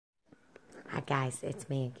Hi guys, it's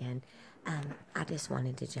me again. I just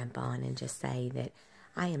wanted to jump on and just say that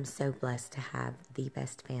I am so blessed to have the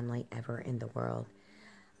best family ever in the world.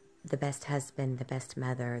 The best husband, the best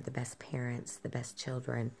mother, the best parents, the best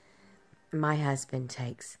children. My husband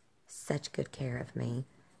takes such good care of me,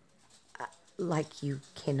 like you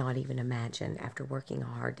cannot even imagine. After working a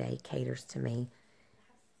hard day, caters to me.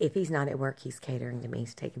 If he's not at work, he's catering to me.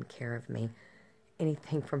 He's taking care of me.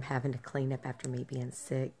 Anything from having to clean up after me being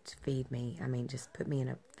sick, to feed me. I mean, just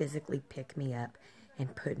physically pick me up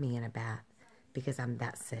and put me in a bath because I'm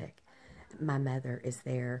that sick. My mother is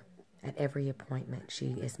there at every appointment.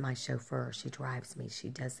 She is my chauffeur. She drives me. She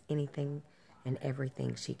does anything and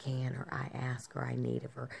everything she can, or I ask, or I need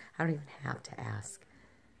of her. I don't even have to ask.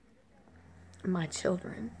 My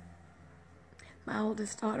children. My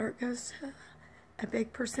oldest daughter goes to a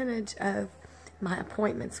big percentage of my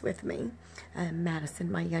appointments with me.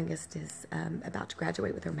 Madison, my youngest, is about to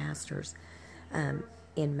graduate with her master's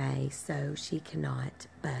in May, so she cannot.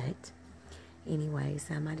 But anyways,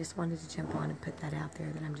 I just wanted to jump on and put that out there,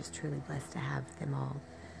 that I'm just truly blessed to have them all.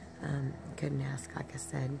 Couldn't ask, like I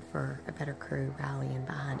said, for a better crew rallying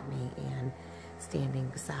behind me and standing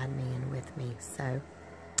beside me and with me. So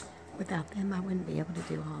without them, I wouldn't be able to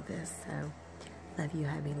do all this. So love you,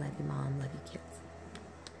 hubby, love you, mom, love you, kids.